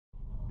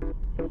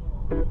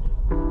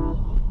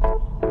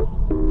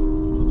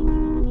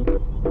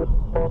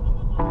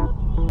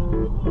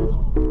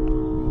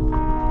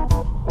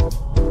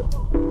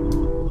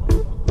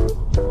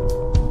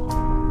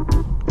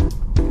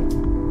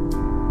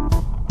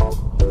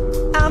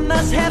I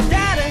must have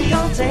died and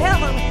gone to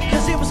heaven,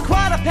 'cause it was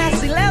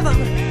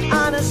 11:15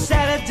 on a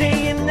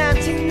Saturday in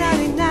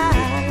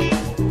 1999.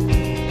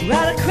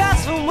 Right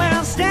across from where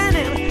I'm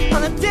standing,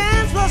 on the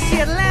dance floor she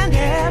had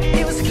landed.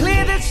 It was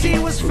clear that she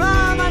was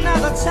from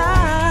another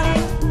time,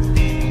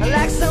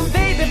 like some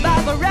baby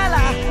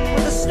Barbarella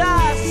with the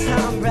stars as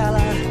her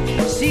umbrella.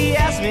 She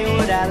asked me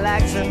would I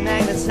like to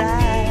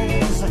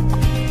magnetize.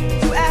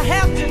 Do I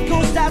have to go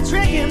start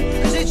drinking?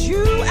 Is it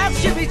you I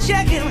should be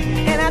checking?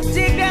 And I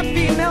dig that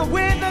female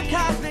with the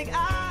cosmic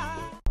eye.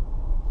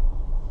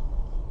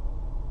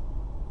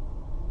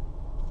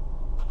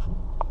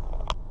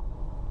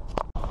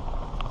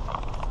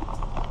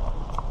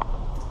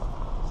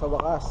 Sa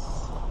wakas,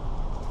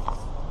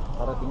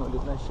 parating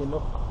ulit ng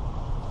Chinook.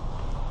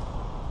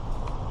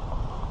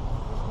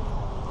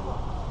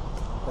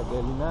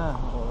 Tagal na,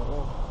 oo.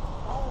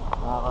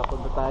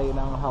 Nakakapunta tayo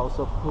ng House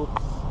of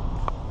Hoops.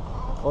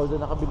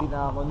 Although nakabili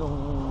na ako nung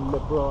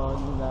Lebron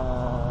na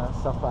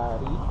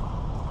Safari,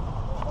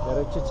 pero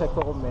check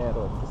ko kung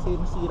meron. Kasi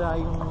nasira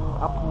yung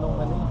app nung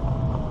ano,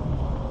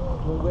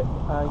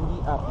 hindi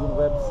app, yung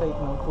website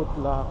ng Foot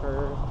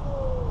Locker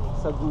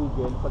sa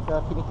Google.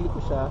 Pagka kiniklik ko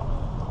siya,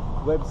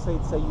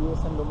 website sa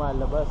US ang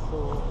lumalabas.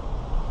 So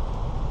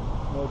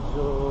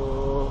medyo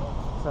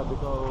sabi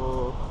ko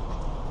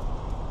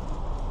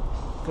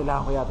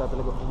kailangan ko yata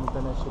talaga pumunta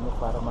ng Chinook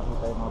para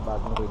makita yung mga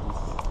bagong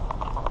release.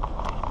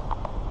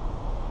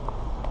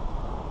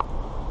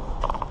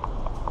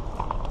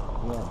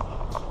 Yan.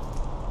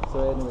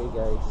 So anyway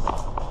guys,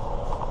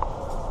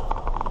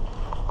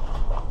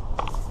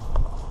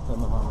 so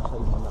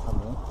mamamasyal muna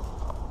kami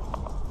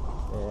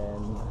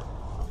and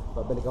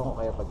babalikan ko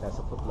kaya pag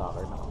nasa Foot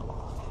Locker na kami.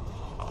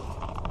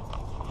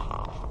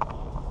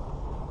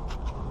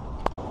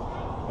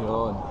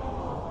 Yun.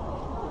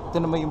 Ito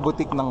naman yung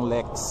boutique ng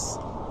LEX.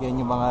 Yan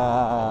yung mga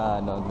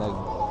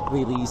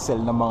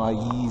nag-re-resell ng mga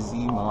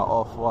Yeezy, mga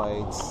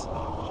Off-Whites.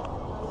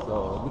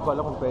 So, hindi ko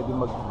alam kung pwede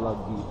mag-vlog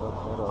dito,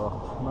 pero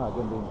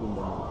maganda yung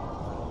tinda nila.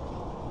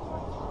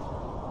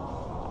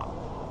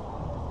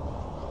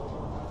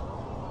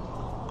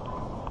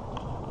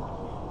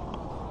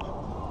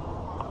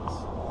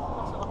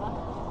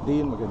 Hindi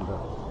yun maganda.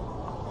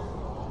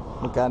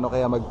 Magkano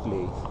kaya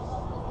mag-play?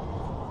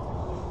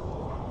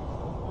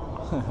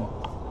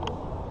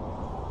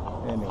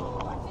 Anyway.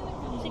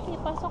 Sige,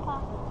 pasok ka.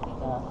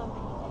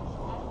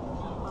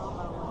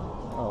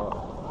 Oo.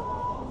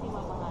 Hindi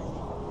mamahal.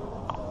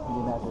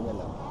 Hindi natin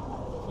alam.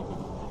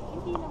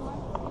 Hindi naman.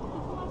 Hindi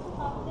pumasok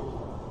ka.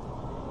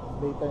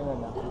 Later na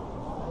lang.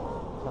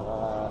 Saka...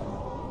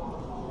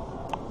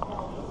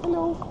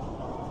 Hello!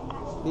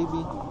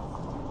 Baby!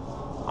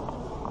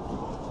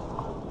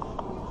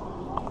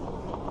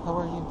 How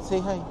are you?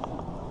 Say hi!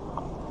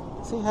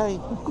 Say hi!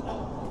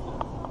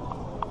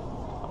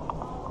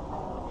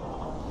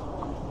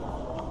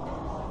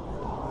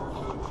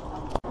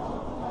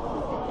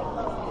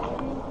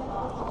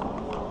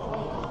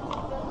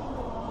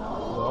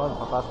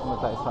 Papasok na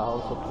tayo sa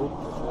House of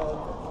Hoops.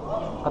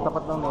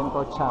 Katapat ng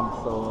Nenko Champ,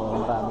 so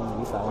maraming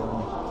hindi tayo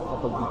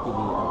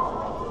kapagpipilian.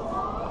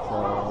 So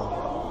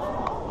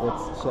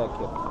let's check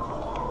it.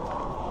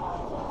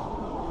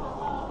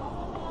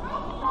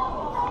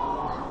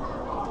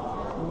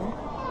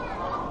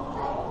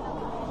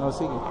 Oh,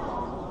 sige.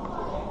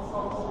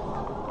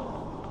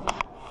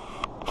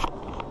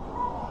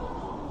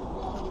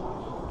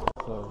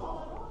 So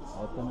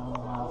ito na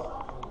mga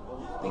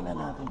tingnan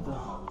natin to.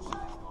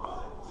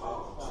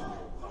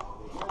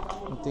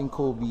 Ito yung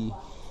Kobe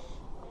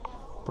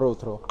Pro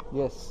Throw.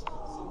 Yes.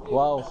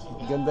 Wow,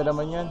 ganda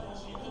naman yan.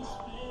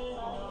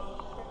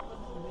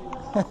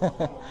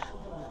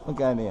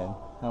 Magkano yan?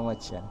 How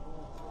much yan?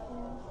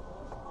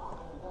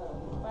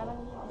 Parang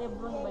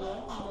Lebron ba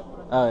yun?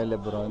 Lebron. Ah,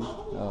 Lebron.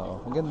 Oo,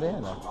 maganda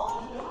yan ah.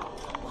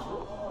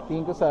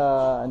 Tingin ko sa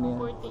ano yan?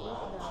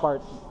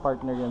 48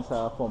 partner yan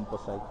sa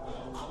composite.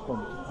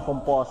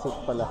 Composite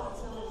pala.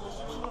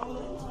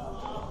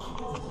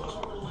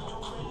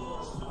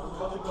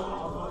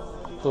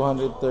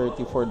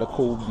 $230 for the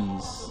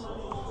Kobe's.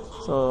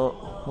 So,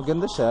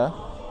 maganda siya.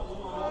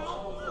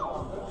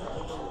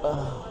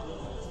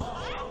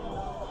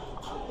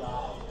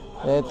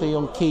 Ito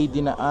yung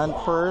KD na Ant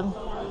Pearl.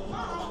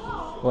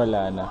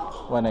 Wala na.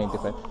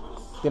 $195.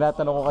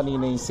 Tinatanong ko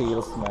kanina yung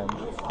salesman.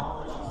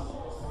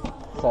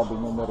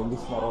 Sabi niya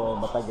na-release na raw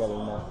matagal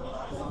na.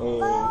 Eh,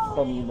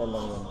 kanina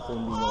lang yun. So,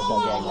 hindi niya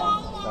gagana.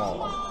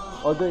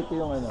 Although ito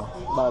yung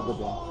bago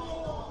din.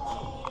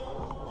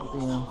 Ito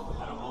yung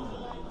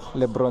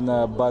Lebron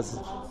na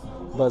Buzz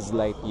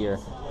Lightyear.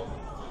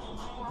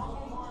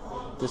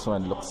 This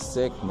one looks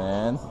sick,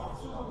 man.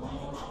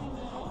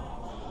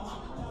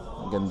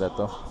 Ganda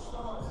to.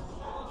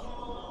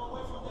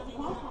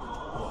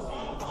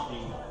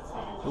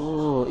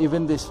 Ooh,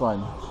 even this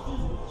one.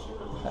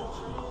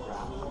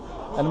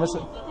 Ano mas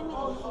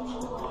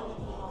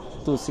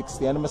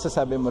 260. Ano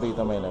masasabi mo rito,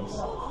 my loves?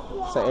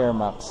 Sa Air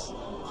Max.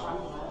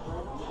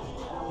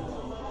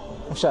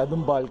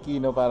 Masyadong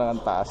bulky, no? Parang ang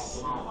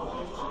taas.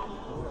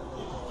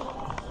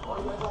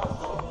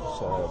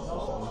 masyado.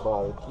 Ang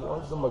bulky.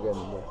 Although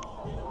maganda.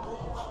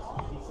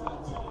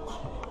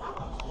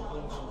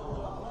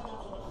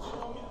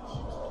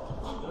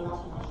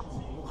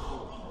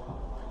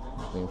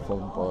 Ito yung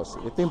foam pose.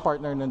 Ito yung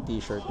partner ng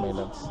t-shirt, my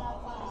loves.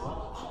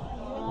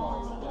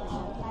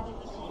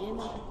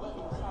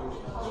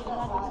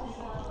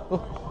 Oh.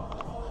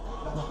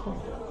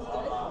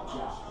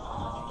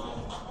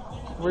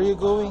 Where are you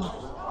going?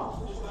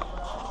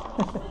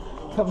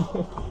 Come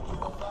here.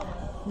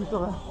 Dito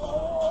ka.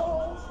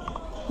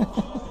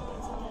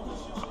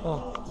 Oh,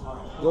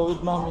 go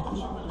with mommy.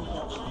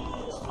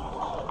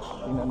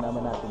 Tingnan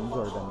naman natin yung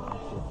Jordan.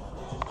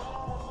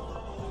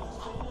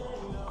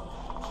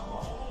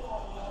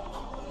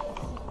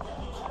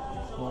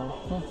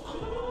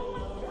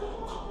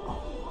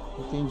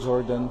 Ito yung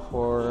Jordan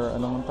for,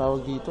 anong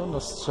tawag dito?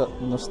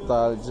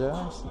 Nostalgia?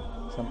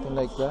 Something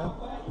like that.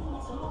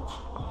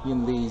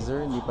 Yung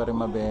laser, hindi pa rin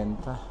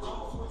mabenta.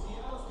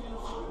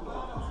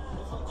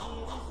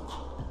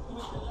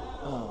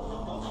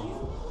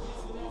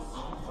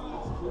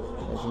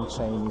 Ito yung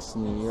Chinese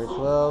New Year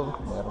 12.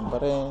 Meron pa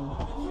rin.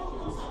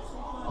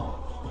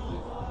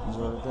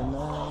 Jordan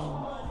 9.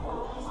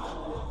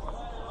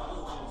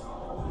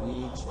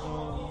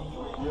 HM.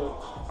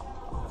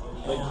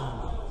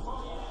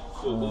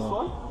 So this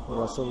one?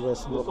 Russell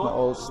Westbrook na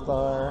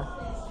All-Star.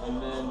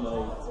 And then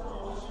like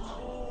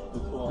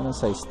this one. Anong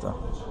size to?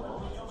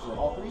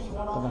 All three?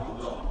 Ito na.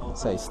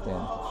 Size 10.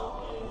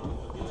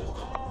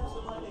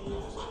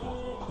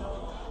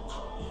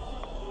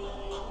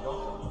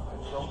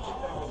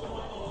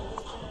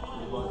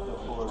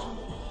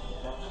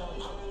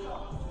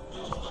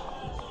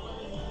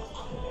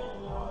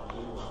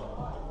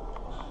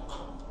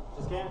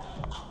 This can?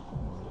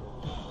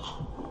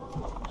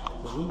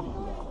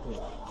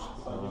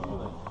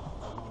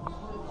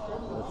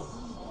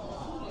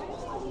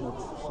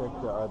 Let's check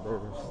the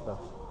other stuff.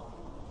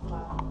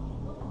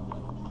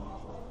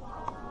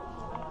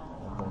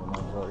 Ito yung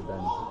mga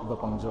Jordan. Iba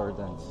pang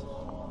Jordans.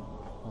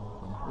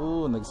 Okay.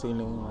 Ooh, nag-sale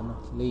yung ano,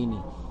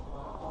 Laney.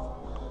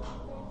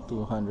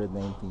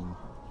 219.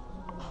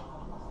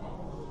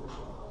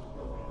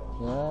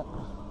 Yeah.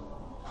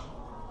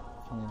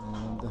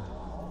 And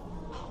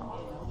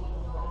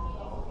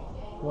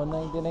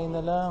 199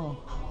 na lang.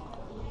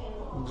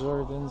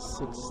 Jordan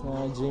 6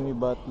 na Jimmy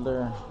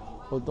Butler.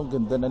 Although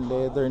ganda ng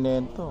leather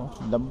nito,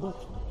 lambot.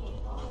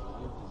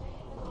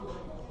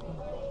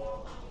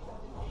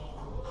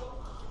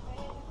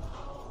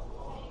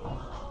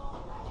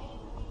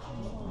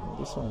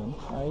 This one,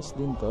 ayos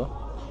din to.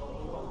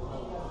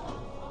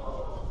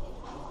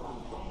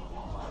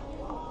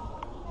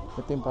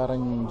 Ito yung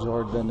parang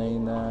Jordan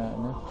na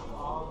ano,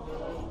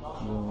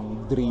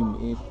 yung Dream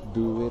It,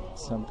 Do It,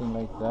 something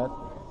like that.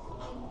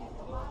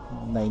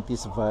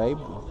 90s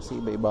vibe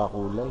kasi iba-iba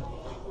kulay.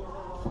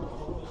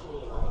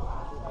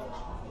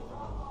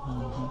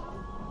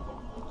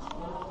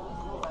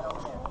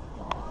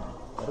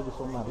 Pero gusto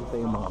kong makita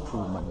yung mga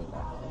Puma nila.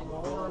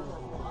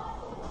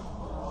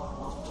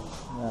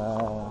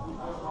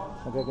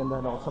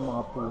 Nagagandahan ako sa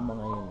mga Puma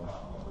ngayon.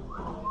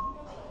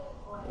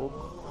 Oh.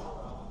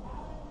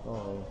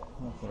 Okay.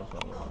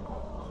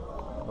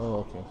 Oh,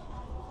 okay.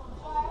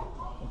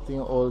 Ito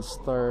yung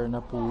All-Star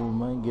na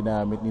Puma, yung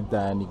ginamit ni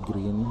Danny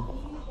Green.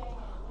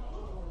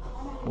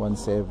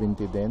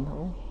 170 din.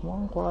 Oh,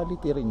 mukhang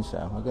quality rin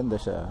siya. Maganda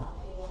siya.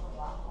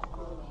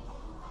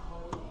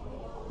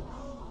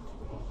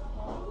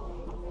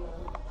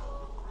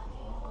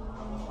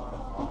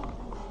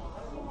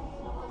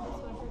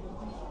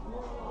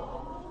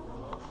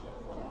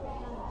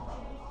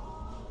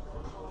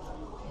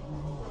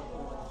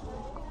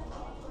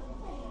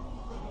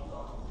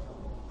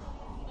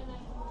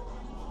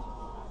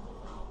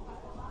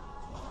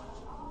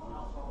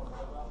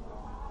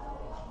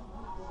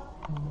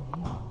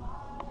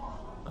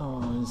 Oh,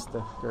 yung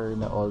Steph Curry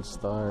na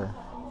All-Star.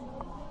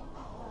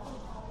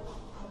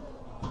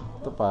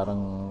 Ito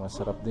parang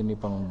masarap din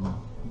pang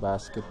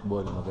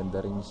basketball.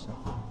 Maganda rin siya.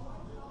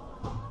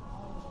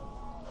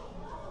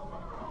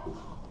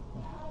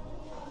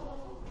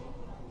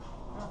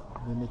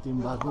 Ganito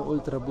yung bagong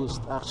Ultra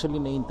Boost. Actually,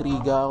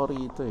 na-intriga ako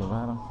rito eh.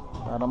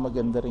 Parang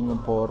maganda rin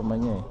yung forma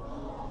niya eh.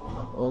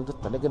 Although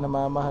talaga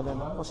namamahalan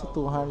ako kasi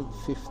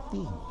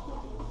 250.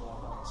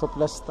 So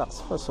plus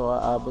tax pa, so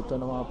aabot to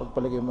ng mga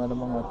pagpalagay mo ng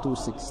mga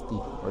 260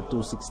 or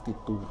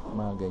 262,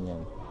 mga ganyan.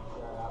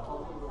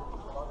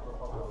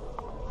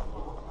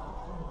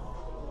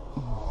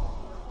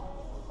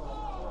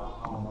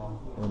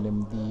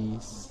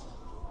 LMDs.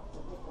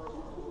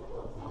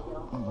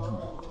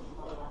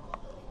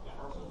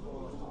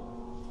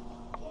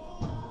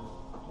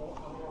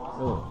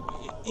 Oh,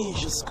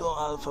 Asia's Go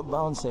Alpha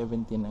Bound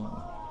 79.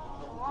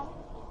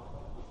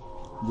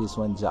 This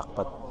one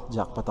jackpot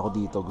ako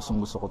dito.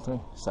 Gusto ko to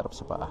eh. Sarap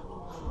sa paa.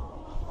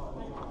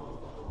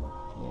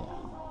 Yeah.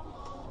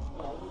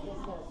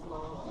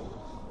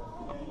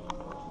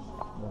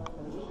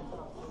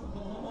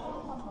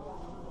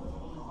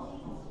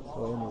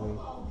 So anyway,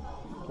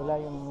 wala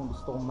yung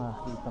gusto kong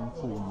makitang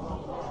Puma.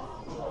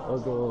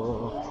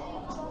 Although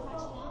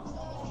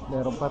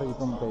meron pa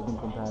rito pwedeng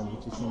puntahan,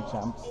 which is yung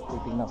Champs.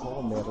 Titingnan ko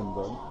kung meron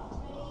doon.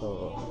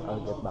 So,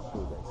 I'll get back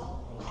to you guys.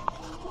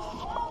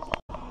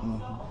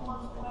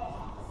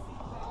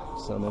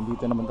 So,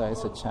 nandito naman tayo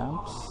sa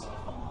Champs.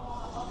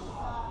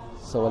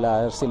 So,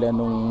 wala sila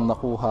nung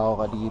nakuha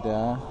ko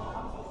kanina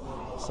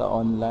sa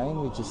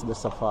online, which is the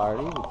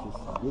Safari, which is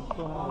good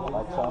for me.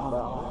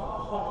 Kachamba.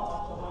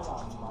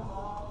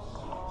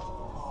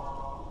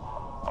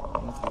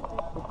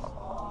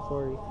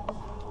 Sorry.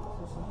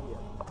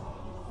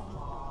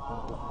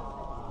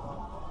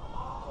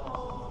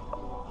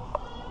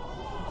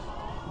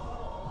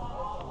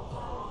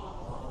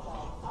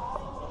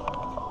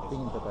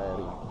 Tingin pa tayo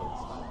rin.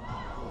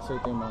 So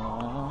ito yung mga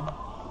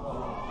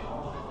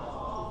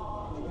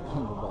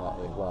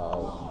babae.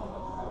 Wow,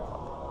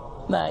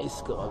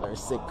 nice color,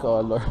 sick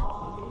color.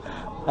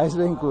 Ayos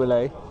ba yung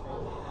kulay?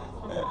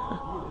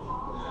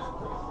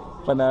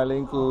 Panalo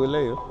yung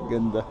kulay, oh.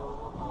 Ganda.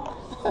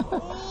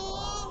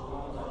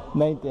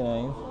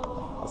 99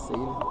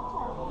 sale.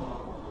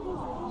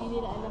 Hindi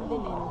nila alam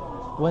din eh.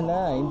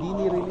 Wala, hindi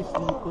ni-release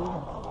dito.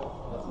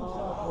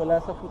 Wala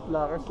sa Foot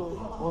Locker, so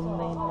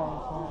online lang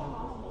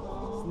siya.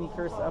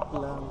 Sneakers up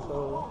lang.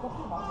 So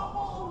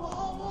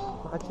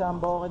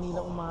nakachamba ko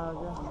kanina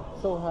umaga.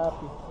 So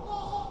happy.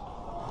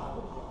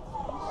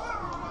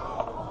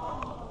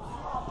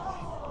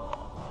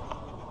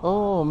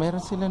 Oh,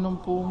 meron sila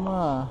nung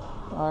Puma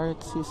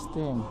art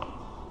system.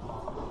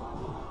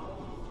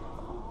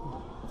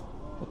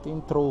 Ito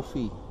yung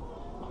trophy.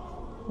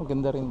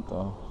 Maganda rin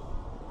to.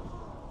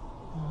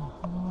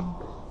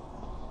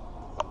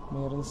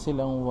 Meron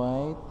silang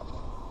white.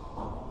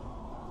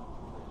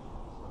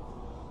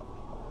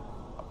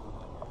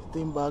 Ito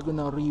yung bago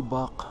ng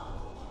Reebok.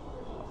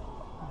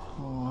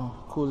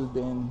 Cool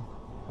din.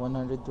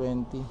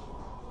 120.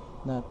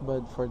 Not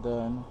bad for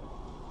the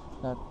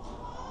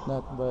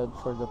not bad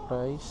for the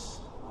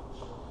price.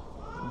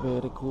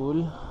 Very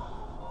cool.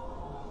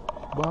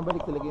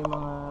 Bumabalik talaga yung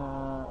mga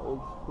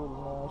old school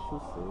na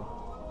shoes eh.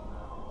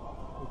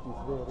 Which is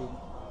very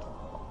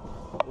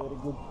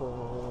good for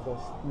the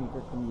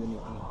sneaker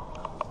community.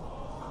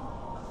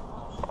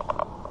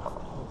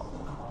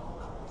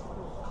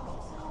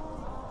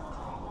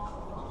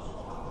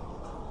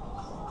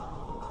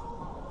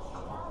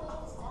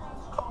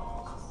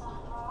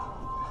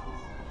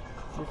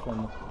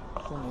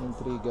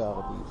 Na-intriga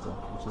ako dito,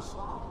 which is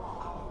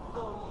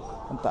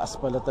ang taas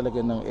pala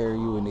talaga ng air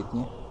unit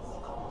niya,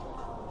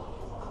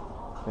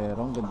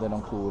 pero ang ganda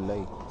ng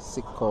kulay,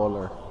 sick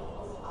color.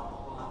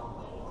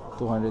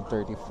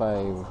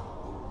 235.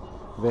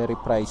 Very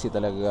pricey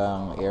talaga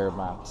ang Air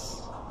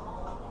Max.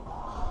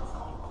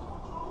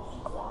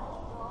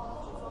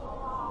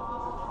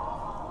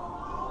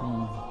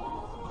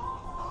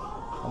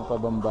 Ang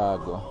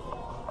pabambago.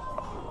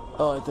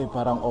 Oh, ito yung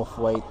parang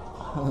off-white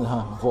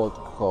Volt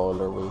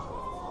colorway.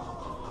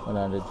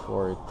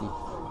 140.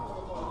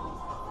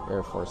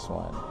 Air Force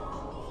One.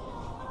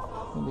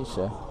 Hindi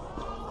siya.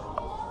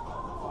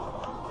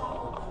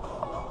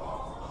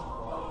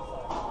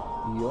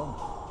 Yun.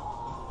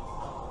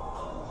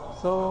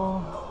 So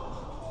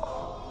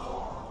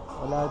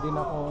wala din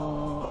akong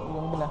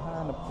yung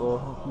hinahanap ko,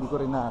 hindi ko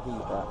rin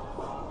nakakita.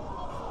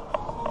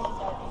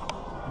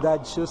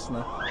 Dad shoes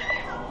na.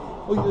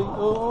 Uy,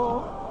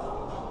 oh.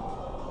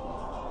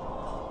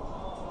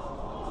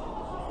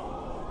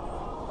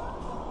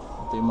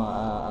 Ito yung mga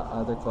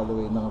other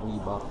colorway ng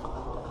Reebok.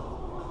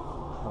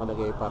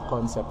 Nakalagay pa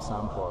concept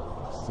sample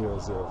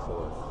 004.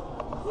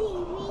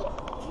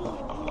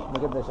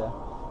 Maganda siya.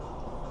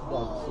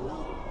 Dad shoes.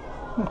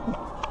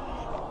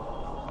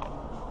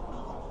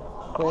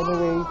 So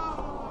anyway,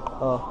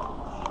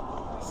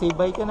 say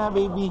bye ka na,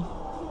 baby.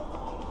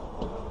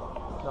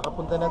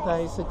 Nakapunta na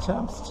tayo sa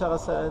Champs tsaka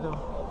sa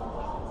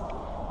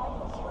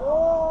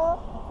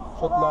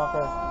Foot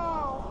Locker.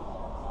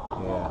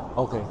 Yeah,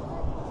 okay.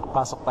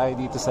 Pasok tayo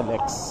dito sa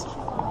LEX.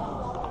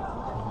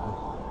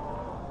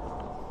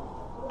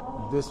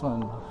 This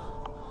one,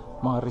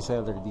 mga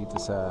reseller dito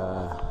sa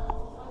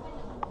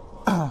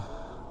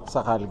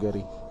sa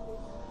Calgary.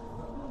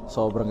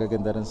 Sobrang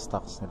gaganda rin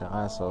stocks nila,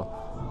 kaso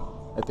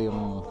ito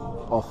yung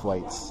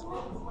off-whites.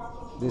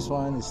 This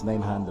one is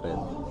 900.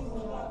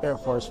 Air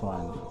Force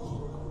One.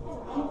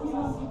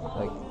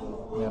 Like,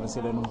 meron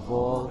sila ng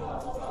Volt,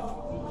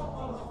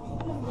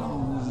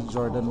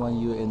 Jordan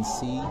 1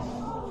 UNC.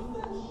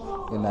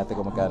 Yun natin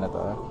kung magkano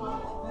to,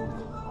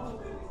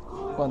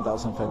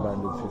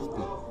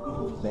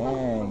 1,550.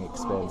 Dang,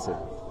 expensive.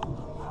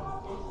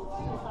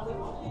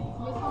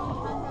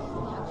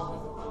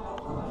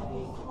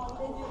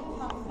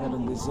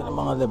 Meron din sila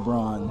mga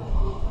LeBron.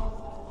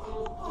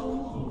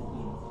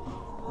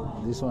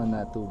 This one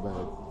not too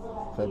bad,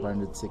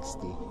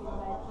 560.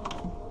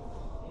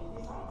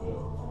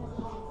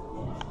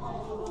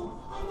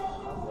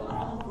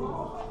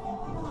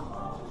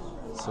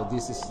 So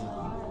this is,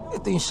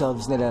 ito yung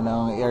shelves nila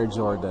ng Air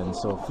Jordan.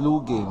 So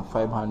flu game,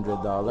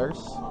 $500.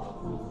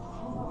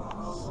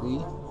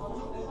 See?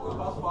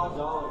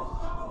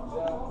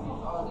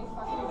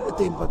 Ito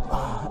yung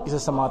isa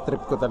sa mga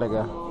trip ko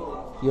talaga,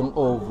 yung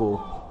OVO.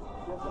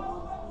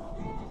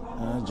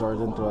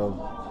 Jordan 12.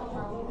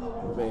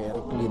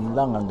 Very clean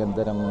lang. Ang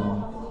ganda ng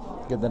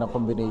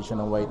combination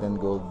ng white and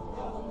gold.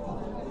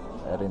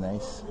 Very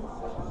nice.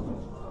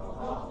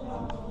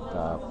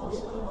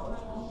 Tapos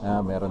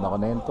meron ako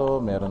nito,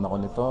 meron ako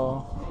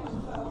nito,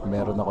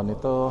 meron ako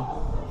nito.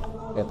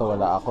 Ito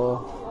wala ako.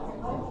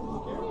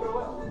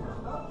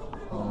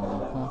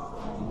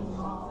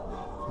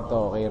 Ito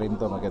okay rin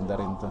to, maganda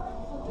rin to.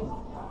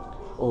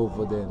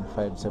 OVO din,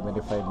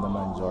 575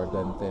 naman,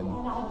 Jordan 10.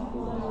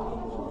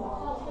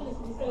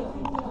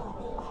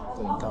 Ito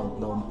yung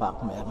countdown pack,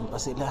 meron pa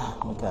sila.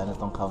 Magkano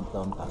tong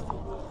countdown pack?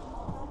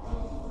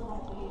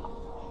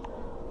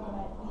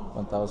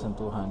 1,200,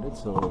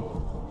 so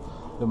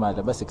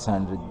lumalabas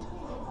 600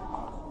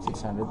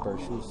 per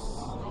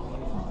shoes.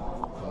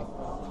 Okay.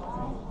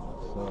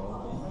 So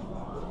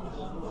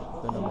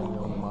ito naman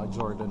yung mga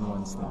Jordan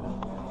 1s nila.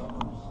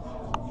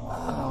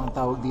 Ang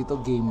tawag dito,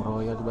 Game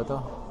Royal ba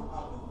to?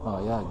 Oh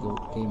yeah,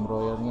 Game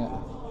Royal nga.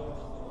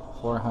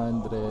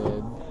 400.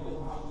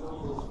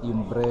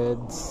 Yung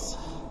breads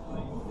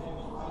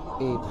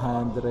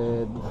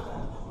 800.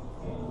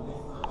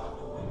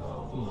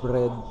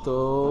 Bread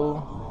to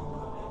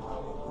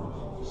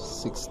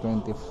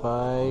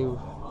 625.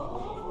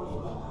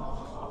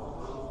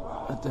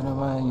 Ito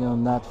naman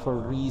yung not for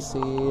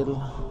resale.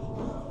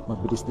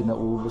 Mabilis din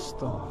naubos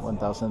to,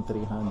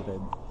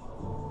 1,300.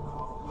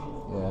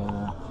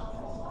 Yeah.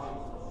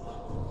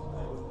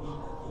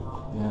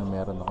 Yeah,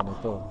 meron ako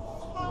nito.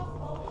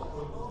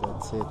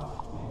 That's it.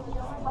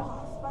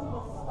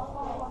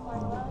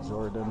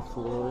 Jordan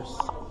 4s.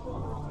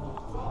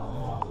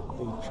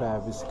 Yung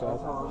Travis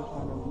Scott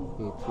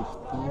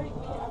 850.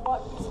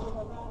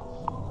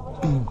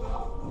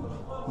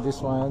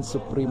 This one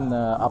Supreme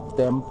na up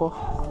tempo,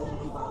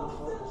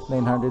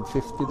 $950.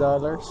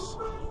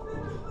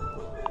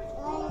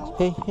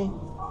 Hey,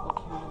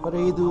 what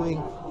are you doing?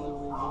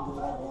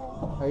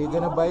 Are you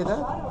gonna buy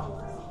that?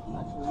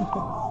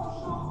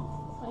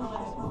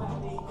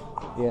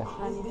 Yeah,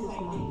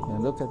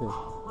 look at it.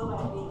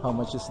 How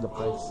much is the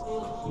price?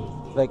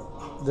 Like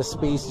the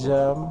Space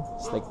Jam,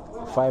 it's like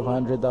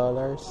 $500.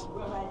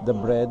 The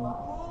bread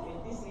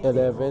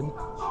 11,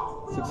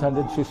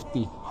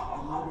 650.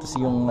 Tapos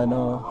yung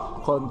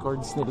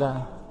Concords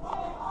nila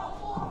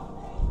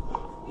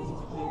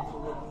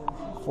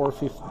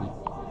 450.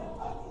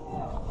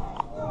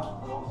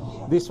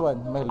 This one,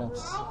 my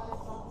loves,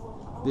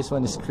 this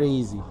one is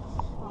crazy.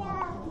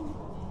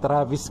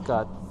 Travis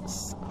Scott,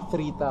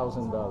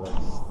 $3,000.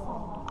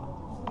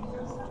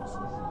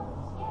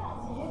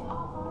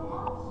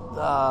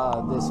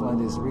 This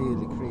one is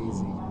really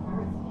crazy.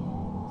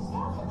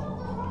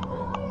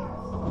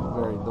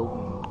 Very dope.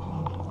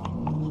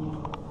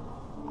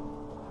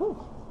 Whew,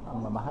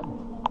 ang mamahal.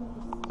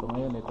 So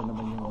ngayon, ito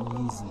naman yung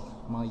Yeezy.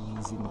 Mga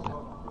Yeezy nila.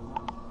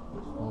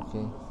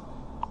 Okay.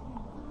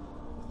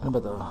 Ano ba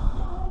to?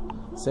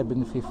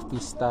 750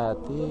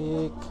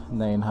 static,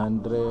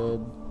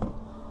 900.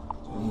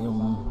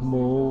 Yung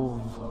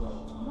Move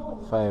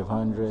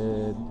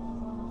 500.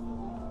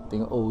 Ito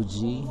yung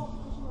OG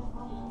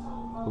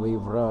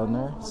Wave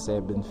Runner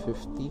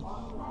 750.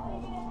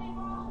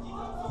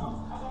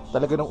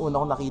 Talaga nung una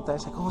ko nakita,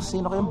 sabi ko,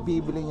 sino kayang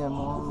bibili niya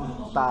mo?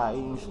 Tae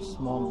yung shoes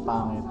mo,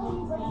 pangit.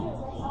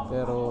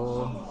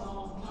 Pero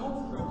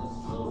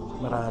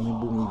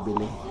maraming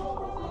bumibili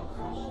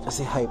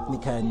kasi hype ni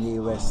Kanye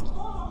West.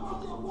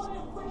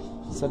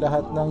 Sa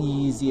lahat ng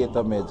Yeezy,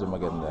 ito medyo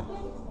maganda.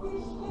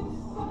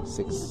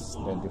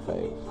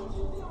 625.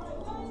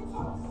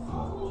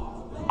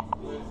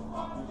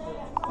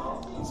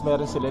 Tapos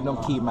meron sila nung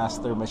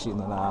Keymaster machine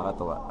na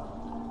nakakatawa.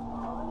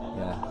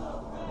 Yeah.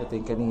 Ito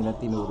yung kanina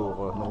tinuro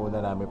ko nung una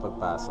namin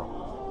pagpasok.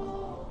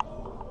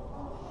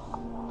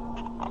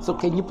 So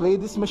can you play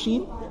this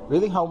machine?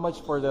 Really? How much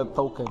for the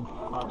token?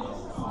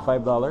 $5?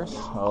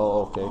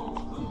 Oh, okay.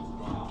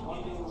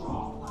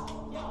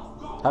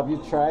 Have you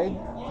tried?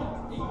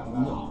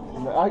 No.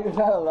 Are you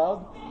not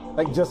allowed?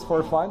 Like just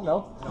for fun?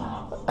 No?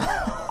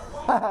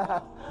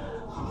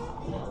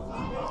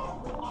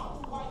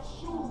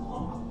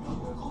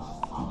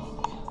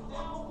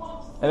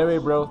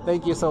 Anyway, bro,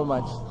 thank you so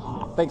much.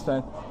 Thanks,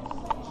 man.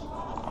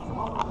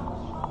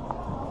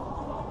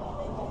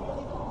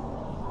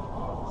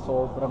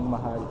 Sobrang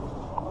mahal.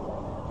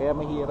 Kaya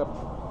mahirap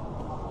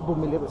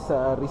bumili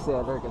sa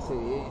reseller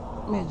kasi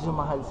medyo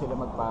mahal sila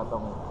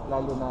magpatong.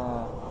 Lalo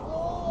na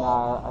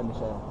ano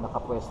siya,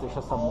 nakapwesto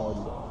siya sa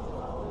mall.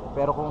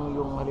 Pero kung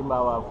yung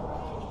halimbawa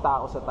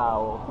tao sa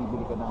tao,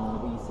 bibili ka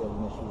ng resale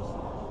na shoes,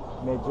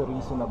 medyo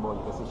reasonable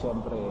kasi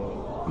syempre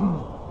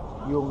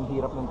yung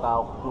hirap ng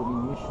tao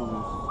kunin yung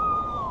shoes.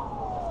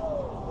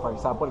 For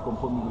example, kung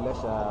pumila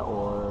siya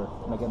or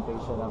nagantay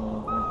siya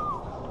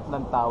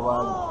ng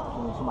tawag,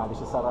 kung sumali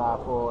siya sa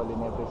raffle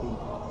and everything,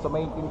 so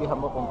maintindihan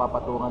mo kung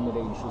papatungan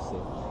nila yung shoes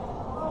eh.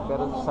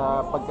 Pero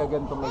sa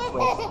pagkaganto may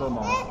pwesto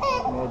na,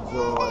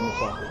 medyo ano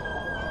siya,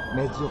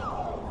 medyo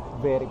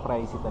very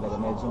pricey talaga,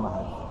 medyo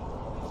mahal.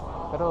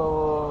 Pero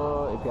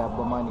if you have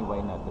the money,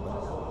 why not, diba?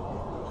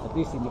 At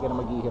least hindi ka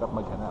na maghihirap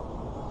maghanap.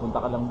 Punta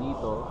ka lang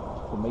dito,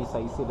 kung may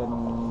size sila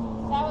nung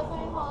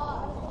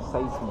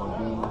size mo,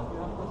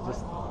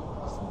 just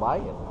buy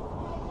it.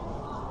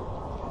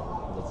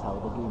 That's how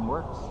the game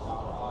works.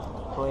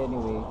 So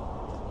anyway,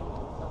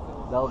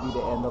 that'll be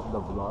the end of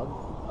the vlog.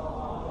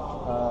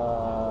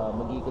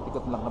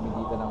 Mag-iikot-ikot lang kami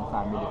dito ng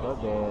family ko,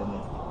 then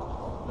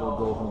we'll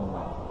go home.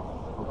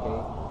 Okay?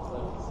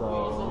 So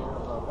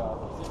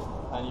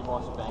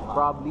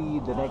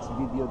probably the next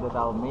video that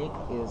I'll make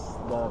is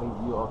the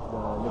review of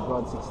the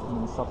LeBron 16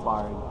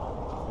 Safari,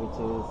 which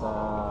is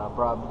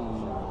probably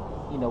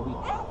in a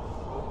week.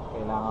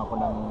 Kailangan ko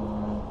nang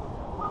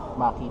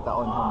makita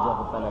on hand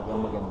ko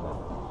talagang maganda.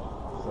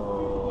 So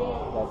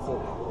that's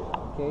it.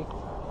 Okay?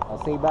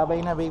 Say bye-bye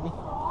na, baby.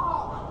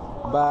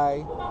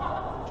 Bye.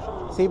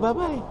 Say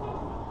bye-bye.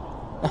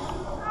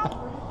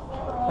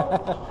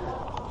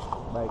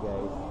 Bye,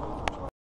 guys.